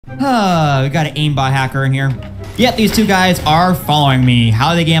We got an aimbot hacker in here. Yep, these two guys are following me. How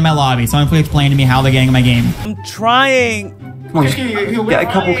are they getting in my lobby? Someone please explain to me how they're getting in my game. I'm trying. Come on, get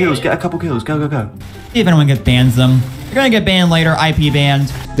a couple kills. Get a couple kills. Go, go, go. See if anyone gets bans them. They're gonna get banned later. IP banned.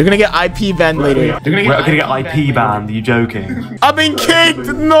 They're gonna get IP banned later. We're gonna get IP banned. Are you joking? I've been kicked.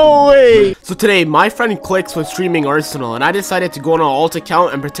 No way. So today, my friend Clicks was streaming Arsenal, and I decided to go on an alt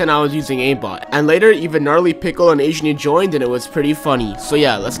account and pretend I was using aimbot. And later, even Gnarly Pickle and Asian joined, and it was pretty funny. So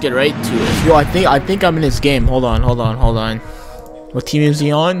yeah, let's get right to it. Yo, I think I'm in his game. Hold on. What team is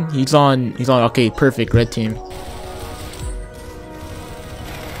he on? He's on. Okay, perfect. Red team.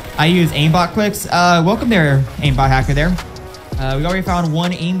 I use aimbot clicks. Welcome there, aimbot hacker there. We already found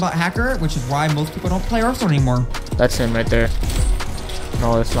one aimbot hacker, which is why most people don't play Arsenal anymore. That's him right there.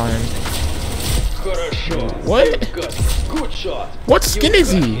 No, that's not him. What? Good shot. What skin is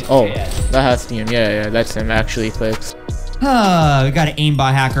he? Oh, that has to be him. Yeah, that's him actually, Clicks. We got an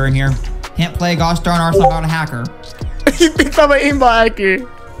aimbot hacker in here. Can't play gosh darn Arsenal without a hacker. He thinks I'm an aimbot hacker.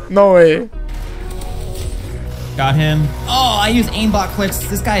 No way. Got him. Oh, I use aimbot clicks.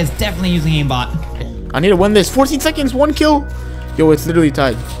 This guy is definitely using aimbot. I need to win this. 14 seconds, 1 kill. Yo, it's literally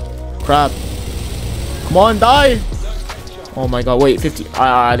tied. Crap. Come on, die. Oh my god, wait, 50.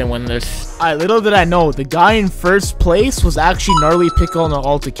 I didn't win this. Alright, little did I know, the guy in first place was actually Gnarly Pickle on the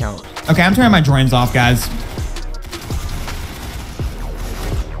alt account. Okay, I'm turning my joins off, guys.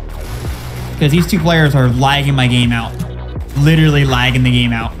 Because these two players are lagging my game out. Literally lagging the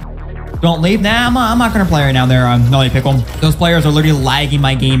game out. Don't leave. Nah, I'm not going to play right now there, Gnarly Pickle. Those players are literally lagging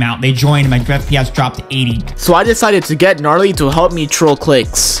my game out. They joined and my FPS dropped to 80. So I decided to get Gnarly to help me troll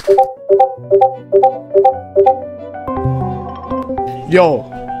Clicks. Yo.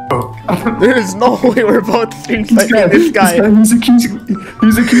 There's no way we're both stream sniping this guy. He's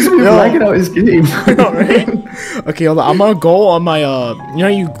accusing me of lagging out his game. Know, right? Okay, hold on. I'm gonna go on my, you know,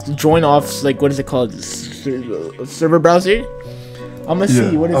 you join off, like, what is it called? Server browser? I'm gonna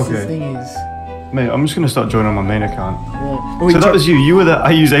see what this thing is. Mate, I'm just gonna start joining on my main account. Yeah. So that was you. You were the.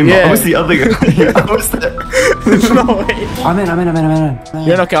 I use aimbot. Yeah. I was the other guy. I was the. There's no way. I'm in.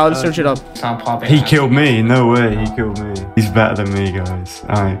 You're okay. I'll just search it up. He killed me. No way. He killed me. He's better than me, guys.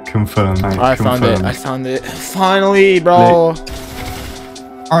 Alright, confirm. I found it. Finally, bro.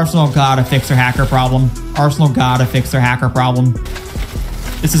 Arsenal gotta fix their hacker problem.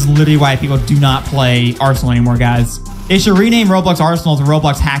 This is literally why people do not play Arsenal anymore, guys. They should rename Roblox Arsenal to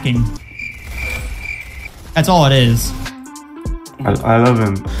Roblox Hacking. That's all it is. I love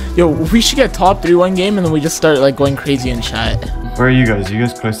him. Yo, we should get top 3 one game and then we just start like going crazy in chat. Where are you guys? Are you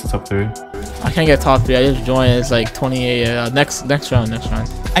guys close to top 3? I can't get top 3. I just joined. It's like 28. Next round.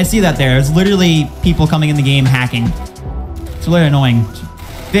 I see that there. There's literally people coming in the game hacking. It's really annoying.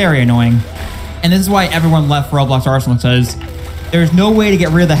 Very annoying. And this is why everyone left Roblox Arsenal, because there's no way to get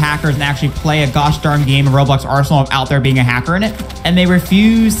rid of the hackers and actually play a gosh darn game of Roblox Arsenal without there being a hacker in it. And they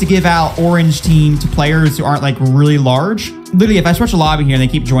refuse to give out orange team to players who aren't like really large. Literally, if I switch a lobby here and they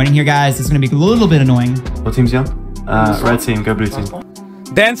keep joining here, guys, it's going to be a little bit annoying. What team's he on? Red team, go blue team.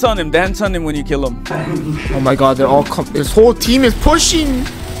 Dance on him when you kill him. Oh my god, they're all this whole team is pushing.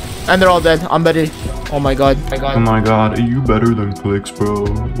 And they're all dead. I'm better. Oh my god. Oh my god, are you better than Clicks, bro?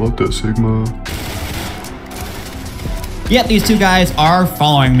 What the Sigma? Yep, these two guys are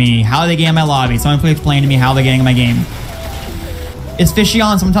following me. How are they getting in my lobby? Someone please explain to me how they're getting in my game. Is Fishy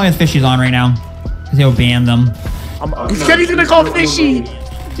on? Someone tell me if Fishy's on right now. Because he'll ban them. He said he's gonna call Fishy.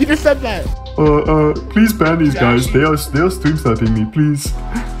 He just said that. Please ban these guys. They are stream sniping me, please.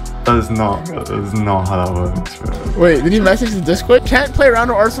 That is not how that works, bro. Wait, did he message the Discord? Can't play around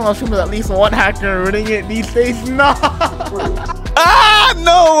with Arsenal stream with at least one hacker running it these days. No. Ah,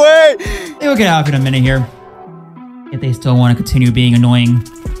 no way. They will get out in a minute here. If they still want to continue being annoying.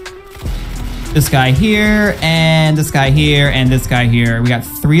 This guy here, and this guy here, and this guy here. We got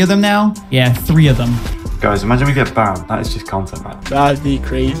 3 of them now? Yeah, 3 of them. Guys, imagine we get banned. That is just content, man. That'd be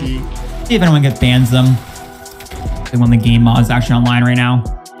crazy. See if anyone gets bans them. They want the game mods actually online right now.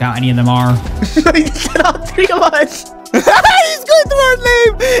 Doubt any of them are. He said all 3 of us. He's going through our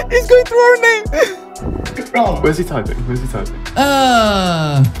name. He's going through our name. Where's he typing?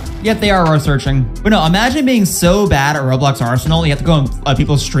 Yep, they are searching. But no, imagine being so bad at Roblox Arsenal, you have to go on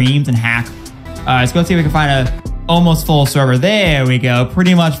people's streams and hack. Let's go see if we can find a almost full server. There we go.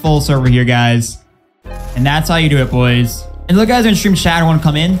 Pretty much full server here, guys. And that's how you do it, boys. And the guys in stream chat want to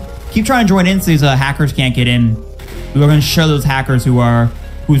come in. Keep trying to join in so these hackers can't get in. We're going to show those hackers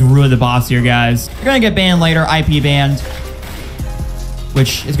who's really the boss here, guys. They're going to get banned later, IP banned.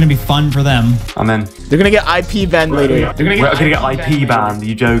 Which is going to be fun for them. I'm in. They're going to get IP banned later. We're going to get IP banned. Are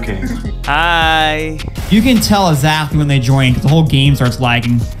you joking? Hi. You can tell exactly when they join because the whole game starts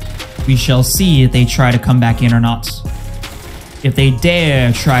lagging. We shall see if they try to come back in or not. If they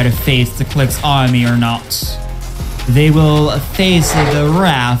dare try to face the Click's army or not. They will face the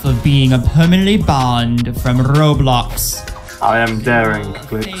wrath of being permanently banned from Roblox. I am daring,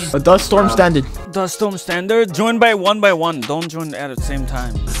 Clicks. But does Storm standard? The storm standard. Join by one. Don't join at the same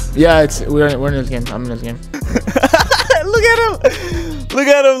time. Yeah, we're in this game. I'm in this game. Look at him.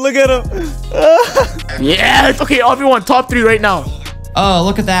 Look at him. Yeah, okay, everyone, top 3 right now. Oh,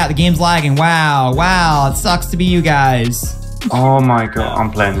 look at that. The game's lagging. Wow. It sucks to be you guys. Oh my god,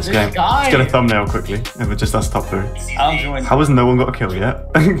 I'm playing this game. Let's get a thumbnail quickly. If it's just us top 3. How has no one got a kill yet?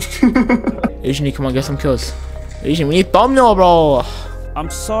 Asian, come on, get some kills. Asian, we need thumbnail, bro.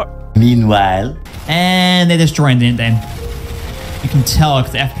 I'm sorry. Meanwhile, And they just joined, didn't they? You can tell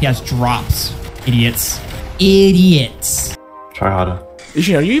because the FPS drops. Idiots. Try harder.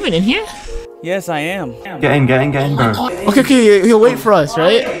 Asian, are you even in here? Yes, I am. Get in, bro. Okay, he'll wait for us,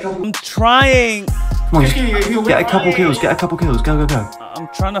 right? I'm trying. Come on, get a couple kills. Go. I'm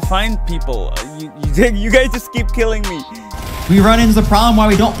trying to find people. You guys just keep killing me. We run into the problem why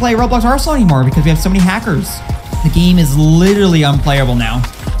we don't play Roblox Arsenal anymore because we have so many hackers. The game is literally unplayable now.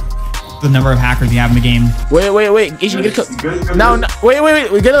 The number of hackers you have in the game. Wait. Asian, get a kill. No,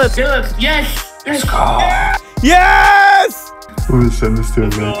 wait. We get a yes. Let's go. Yes! I'm gonna send this to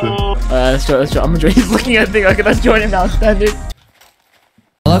him later. Let's try. I'm gonna join. He's looking at things. Okay, let's join him now. Standard.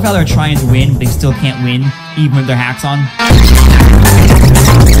 I love how they're trying to win, but they still can't win, even with their hacks on.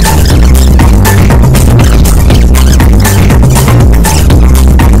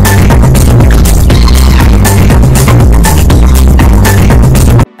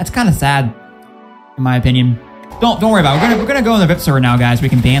 That's kind of sad, in my opinion. Don't worry about it. We're gonna go on the VIP server now, guys. We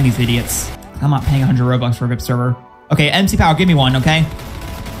can ban these idiots. I'm not paying 100 Robux for a VIP server. Okay, MC Power, give me one, okay?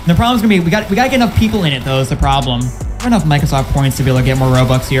 The problem's gonna be we gotta get enough people in it though. Is the problem. Not enough Microsoft points to be able to get more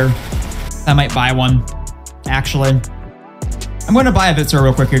Robux here. I might buy one, actually. I'm going to buy a VIP server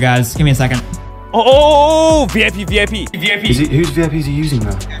real quick here, guys. Give me a second. Oh, VIP. Whose VIP is he using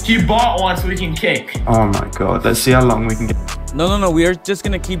now? He bought one so we can kick. Oh my god, let's see how long we can get. No. We are just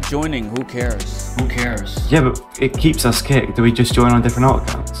gonna keep joining. Who cares? Yeah, but it keeps us kicked. Do we just join on different alt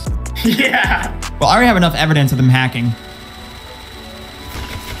accounts? Yeah. Well, I already have enough evidence of them hacking.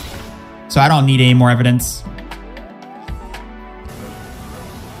 So I don't need any more evidence.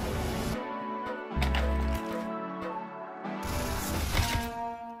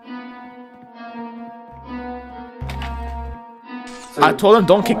 I told him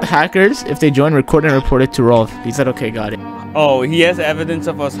don't kick the hackers. If they join, record and report it to Rolf. He said, okay, got it. Oh, he has evidence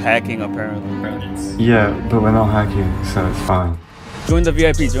of us hacking, apparently. Yeah, but we're not hacking, so it's fine. Join the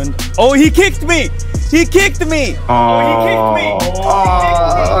VIP, Oh, he kicked me! He kicked me! Oh,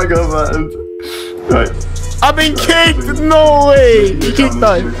 I got mad. Right. I've been kicked! No way! He kicked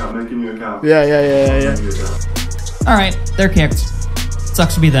us. Yeah. Alright, they're kicked.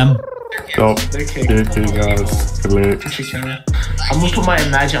 Sucks to be them. Stop. Kicking guys. Click. I'm gonna put my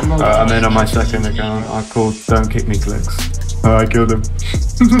imagine. I'm in on my second account. I called Don't Kick Me Clicks. Oh, I killed him.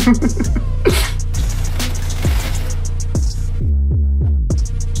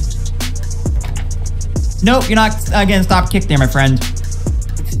 Nope, you're not getting stop kicked there, my friend.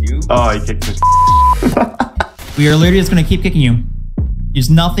 Oh, he kicked me. We are literally just gonna keep kicking you. There's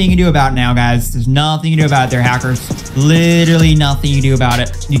nothing you can do about it now, guys. There's nothing you can do about it there, hackers. Literally nothing you can do about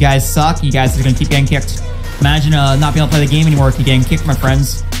it. You guys suck. You guys are gonna keep getting kicked. Imagine not being able to play the game anymore, keep getting kicked, my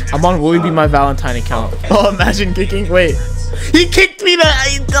friends. I'm on Will You Be My Valentine account. Oh, imagine kicking. Wait. He kicked me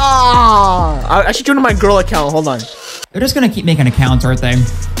I should join my girl account. Hold on. They're just gonna keep making accounts, aren't they?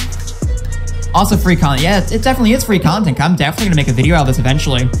 Also free content. Yeah, it definitely is free content. I'm definitely gonna make a video out of this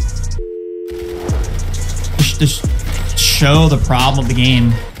eventually. Just show the problem of the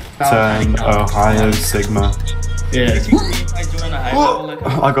game. Turn Ohio Sigma. Yeah.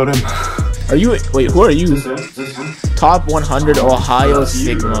 I got him. Are you? Wait, who are you? Top 100 Ohio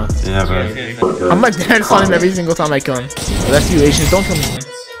Sigma. Yeah, bro. I'm like dance on him every single time I kill him. Oh, that's you, Asian. Don't kill me.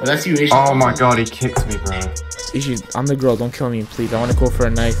 That's you, Asian. Oh my god, he kicked me, bro. Asian, I'm the girl. Don't kill me, please. I want to go for a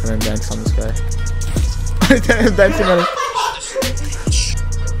knife and then dance on this guy. Dancing on him.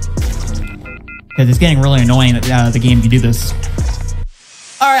 Because it's getting really annoying that the game can do this.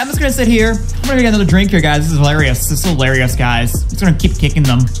 Alright, I'm just gonna sit here. I'm gonna get another drink here, guys. This is hilarious. This is hilarious, guys. I'm just gonna keep kicking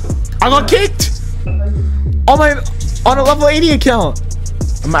them. I got kicked! On a level 80 account.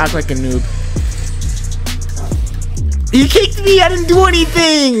 I'm gonna act like a noob. He kicked me! I didn't do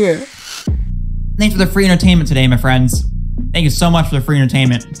anything! Thanks for the free entertainment today, my friends. Thank you so much for the free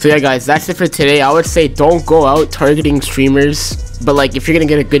entertainment. So yeah, guys, that's it for today. I would say don't go out targeting streamers. But like, if you're gonna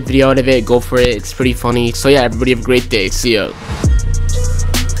get a good video out of it, go for it. It's pretty funny. So yeah, everybody have a great day. See ya.